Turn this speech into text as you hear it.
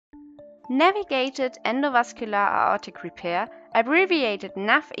Navigated endovascular aortic repair, abbreviated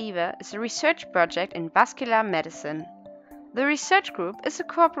NavEVAR, is a research project in vascular medicine. The research group is a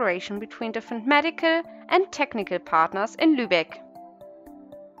cooperation between different medical and technical partners in Lübeck.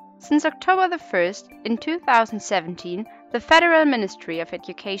 Since October 1st, in 2017, the Federal Ministry of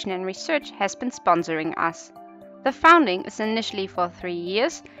Education and Research has been sponsoring us. The funding is initially for 3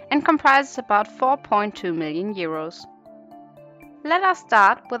 years and comprises about 4.2 million euros. Let us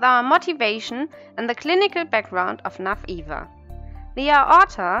start with our motivation and the clinical background of NavEVAR. The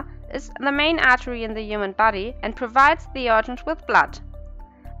aorta is the main artery in the human body and provides the organs with blood.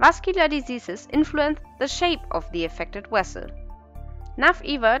 Vascular diseases influence the shape of the affected vessel.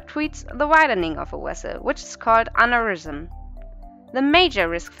 NavEVAR treats the widening of a vessel, which is called aneurysm. The major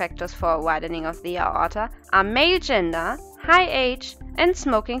risk factors for a widening of the aorta are male gender, high age, and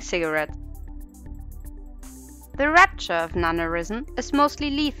smoking cigarettes. The rupture of an aneurysm is mostly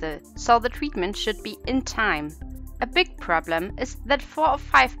lethal, so the treatment should be in time. A big problem is that 4 of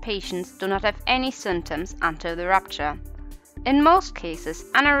 5 patients do not have any symptoms until the rupture. In most cases,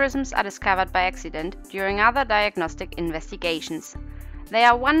 aneurysms are discovered by accident during other diagnostic investigations. There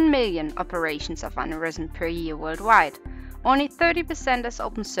are 1 million operations of aneurysm per year worldwide. Only 30% is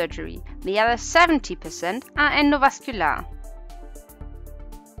open surgery, the other 70% are endovascular.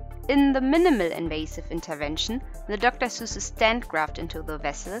 In the minimal invasive intervention, the doctor sews a stent graft into the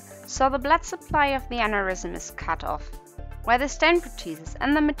vessel, so the blood supply of the aneurysm is cut off. While the stent prosthesis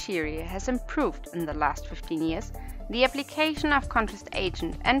and the material has improved in the last 15 years, the application of contrast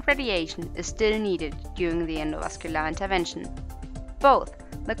agent and radiation is still needed during the endovascular intervention. Both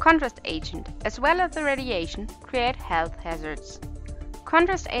the contrast agent as well as the radiation create health hazards.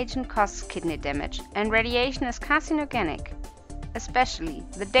 Contrast agent causes kidney damage and radiation is carcinogenic. Especially,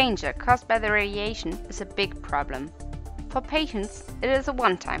 the danger caused by the radiation is a big problem. For patients, it is a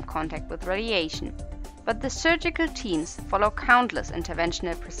one-time contact with radiation, but the surgical teams follow countless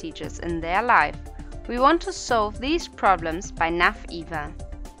interventional procedures in their life. We want to solve these problems by NavEVAR.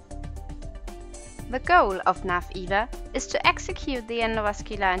 The goal of NavEVAR is to execute the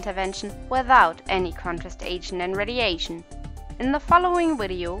endovascular intervention without any contrast agent and radiation. In the following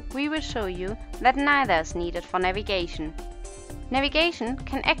video, we will show you that neither is needed for navigation. Navigation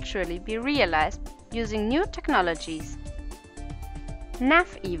can actually be realized using new technologies.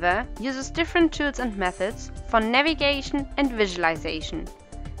 NavEVAR uses different tools and methods for navigation and visualization.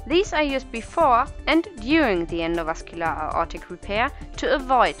 These are used before and during the endovascular aortic repair to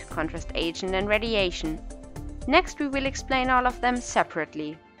avoid contrast agent and radiation. Next, we will explain all of them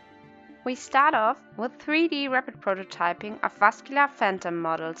separately. We start off with 3D rapid prototyping of vascular phantom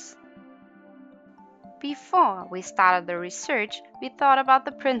models. Before we started the research, we thought about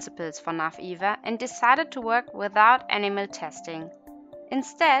the principles for NavEVAR and decided to work without animal testing.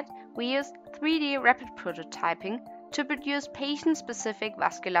 Instead, we used 3D rapid prototyping to produce patient-specific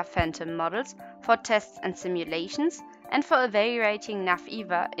vascular phantom models for tests and simulations and for evaluating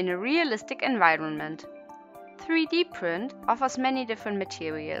NavEVAR in a realistic environment. 3D print offers many different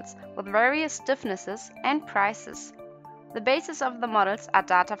materials with various stiffnesses and prices. The basis of the models are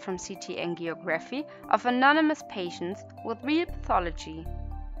data from CT angiography of anonymous patients with real pathology.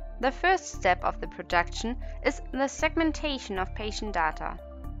 The first step of the production is the segmentation of patient data.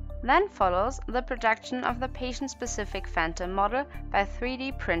 Then follows the production of the patient-specific phantom model by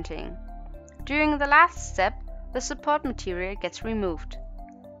 3D printing. During the last step, the support material gets removed.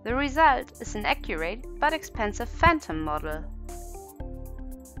 The result is an accurate but expensive phantom model.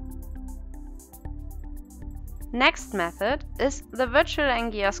 Next method is the virtual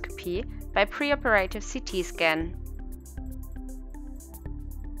angioscopy by preoperative CT scan.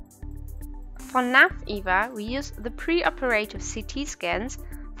 For NavEVAR, we use the preoperative CT scans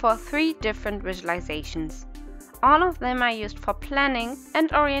for 3 different visualizations. All of them are used for planning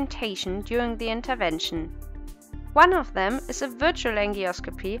and orientation during the intervention. One of them is a virtual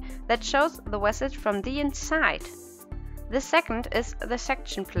angioscopy that shows the vessels from the inside. The second is the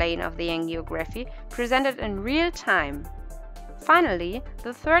section plane of the angiography presented in real time. Finally,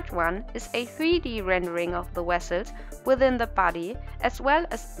 the third one is a 3D rendering of the vessels within the body as well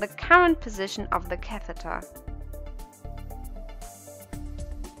as the current position of the catheter.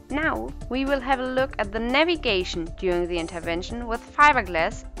 Now we will have a look at the navigation during the intervention with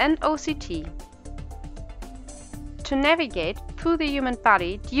fiberglass and OCT. To navigate through the human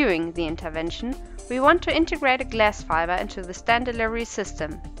body during the intervention, we want to integrate a glass fiber into the stent delivery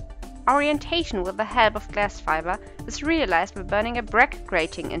system. Orientation with the help of glass fiber is realized by burning a bracket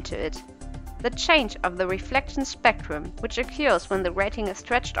grating into it. The change of the reflection spectrum, which occurs when the grating is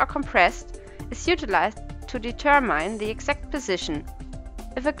stretched or compressed, is utilized to determine the exact position.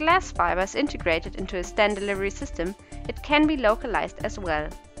 If a glass fiber is integrated into a stent delivery system, it can be localized as well.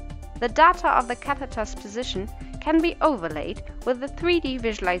 The data of the catheter's position can be overlaid with the 3D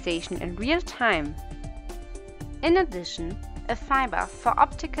visualization in real time. In addition, a fiber for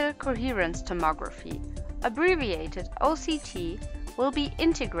optical coherence tomography, abbreviated OCT, will be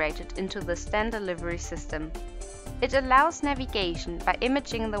integrated into the stent delivery system. It allows navigation by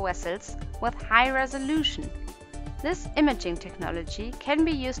imaging the vessels with high resolution. This imaging technology can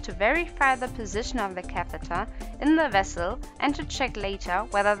be used to verify the position of the catheter in the vessel and to check later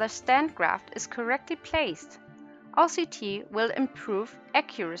whether the stent graft is correctly placed. OCT will improve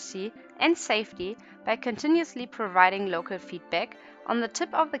accuracy and safety by continuously providing local feedback on the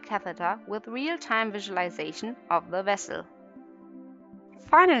tip of the catheter with real-time visualization of the vessel.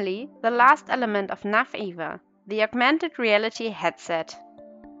 Finally, the last element of NavEVAR, the augmented reality headset.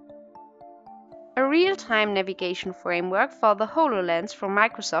 A real-time navigation framework for the HoloLens from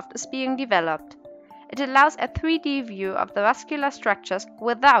Microsoft is being developed. It allows a 3D view of the vascular structures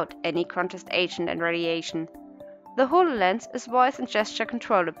without any contrast agent and radiation. The HoloLens is voice and gesture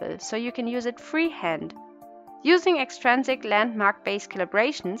controllable, so you can use it freehand. Using extrinsic landmark-based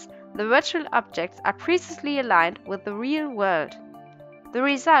calibrations, the virtual objects are precisely aligned with the real world. The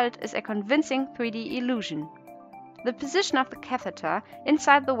result is a convincing 3D illusion. The position of the catheter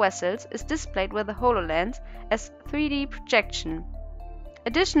inside the vessels is displayed with the HoloLens as 3D projection.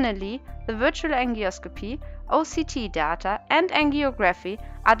 Additionally, the virtual angioscopy, OCT data, and angiography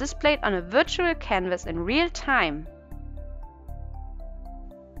are displayed on a virtual canvas in real time.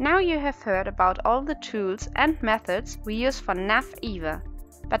 Now you have heard about all the tools and methods we use for NavEVAR,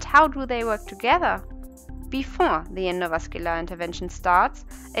 but how do they work together? Before the endovascular intervention starts,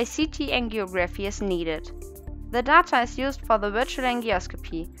 a CT angiography is needed. The data is used for the virtual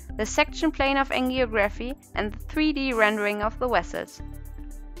angioscopy, the section plane of angiography, and the 3D rendering of the vessels.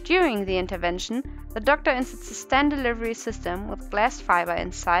 During the intervention, the doctor inserts a stent delivery system with glass fiber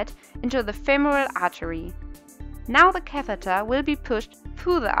inside into the femoral artery. Now the catheter will be pushed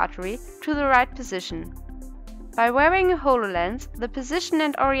through the artery to the right position. By wearing a HoloLens, the position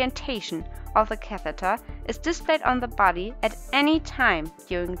and orientation of the catheter is displayed on the body at any time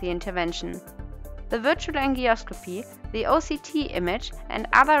during the intervention. The virtual angioscopy, the OCT image, and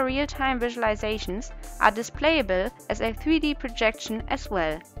other real-time visualizations are displayable as a 3D projection as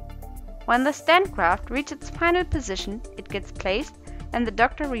well. When the stent graft reaches its final position, it gets placed and the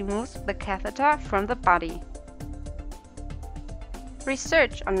doctor removes the catheter from the body.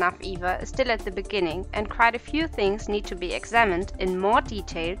 Research on NavEVAR is still at the beginning, and quite a few things need to be examined in more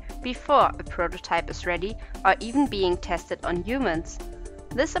detail before a prototype is ready or even being tested on humans.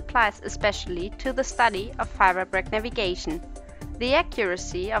 This applies especially to the study of fiber brake navigation. The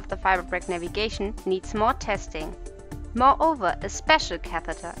accuracy of the fiber brake navigation needs more testing. Moreover, a special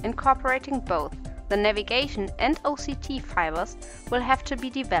catheter incorporating both the navigation and OCT fibers will have to be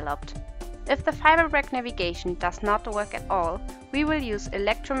developed. If the fiber brake navigation does not work at all, we will use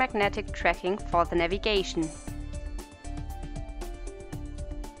electromagnetic tracking for the navigation.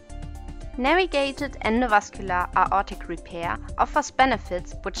 Navigated endovascular aortic repair offers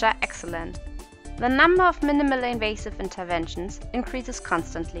benefits which are excellent. The number of minimally invasive interventions increases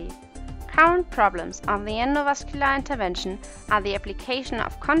constantly. Current problems of the endovascular intervention are the application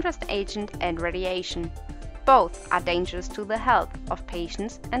of contrast agent and radiation. Both are dangerous to the health of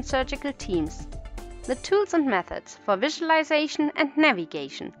patients and surgical teams. The tools and methods for visualization and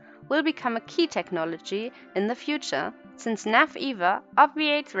navigation will become a key technology in the future, since NavEVAR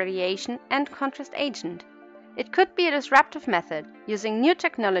obviates radiation and contrast agent. It could be a disruptive method using new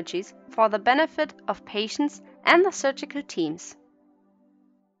technologies for the benefit of patients and the surgical teams.